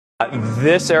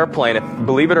This airplane,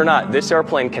 believe it or not, this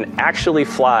airplane can actually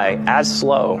fly as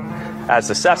slow as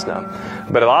the Cessna,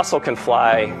 but it also can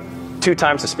fly 2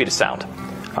 times the speed of sound.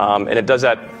 And it does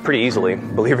that pretty easily,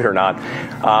 believe it or not.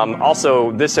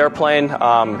 Also, this airplane,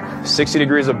 60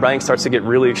 degrees of bank starts to get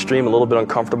really extreme, a little bit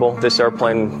uncomfortable. This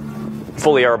airplane,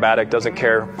 fully aerobatic, doesn't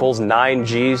care, pulls 9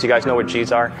 Gs. You guys know what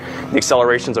Gs are? The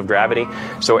accelerations of gravity.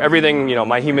 So everything, you know,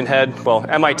 my human head, well,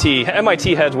 MIT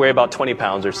heads weigh about 20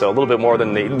 pounds or so, a little bit more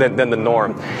than the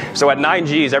norm. So at 9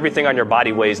 Gs, everything on your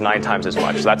body weighs 9 times as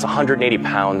much. So that's 180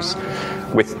 pounds.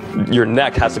 With your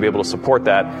neck has to be able to support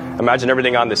that. Imagine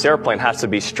everything on this airplane has to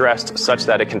be stressed such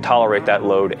that it can tolerate that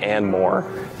load and more.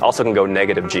 Also can go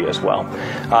negative G as well.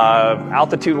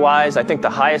 Altitude-wise, I think the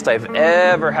highest I've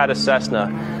ever had a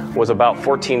Cessna was about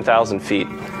 14,000 feet.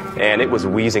 And it was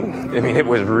wheezing. I mean, it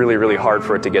was really, really hard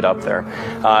for it to get up there.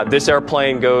 This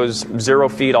airplane goes 0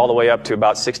 feet all the way up to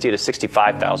about 60 to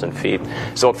 65,000 feet.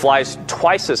 So it flies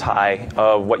twice as high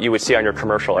of what you would see on your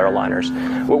commercial airliners.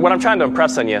 What I'm trying to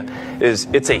impress on you is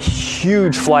it's a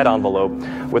huge flight envelope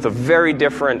with a very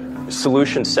different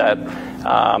solution set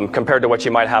compared to what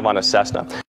you might have on a Cessna.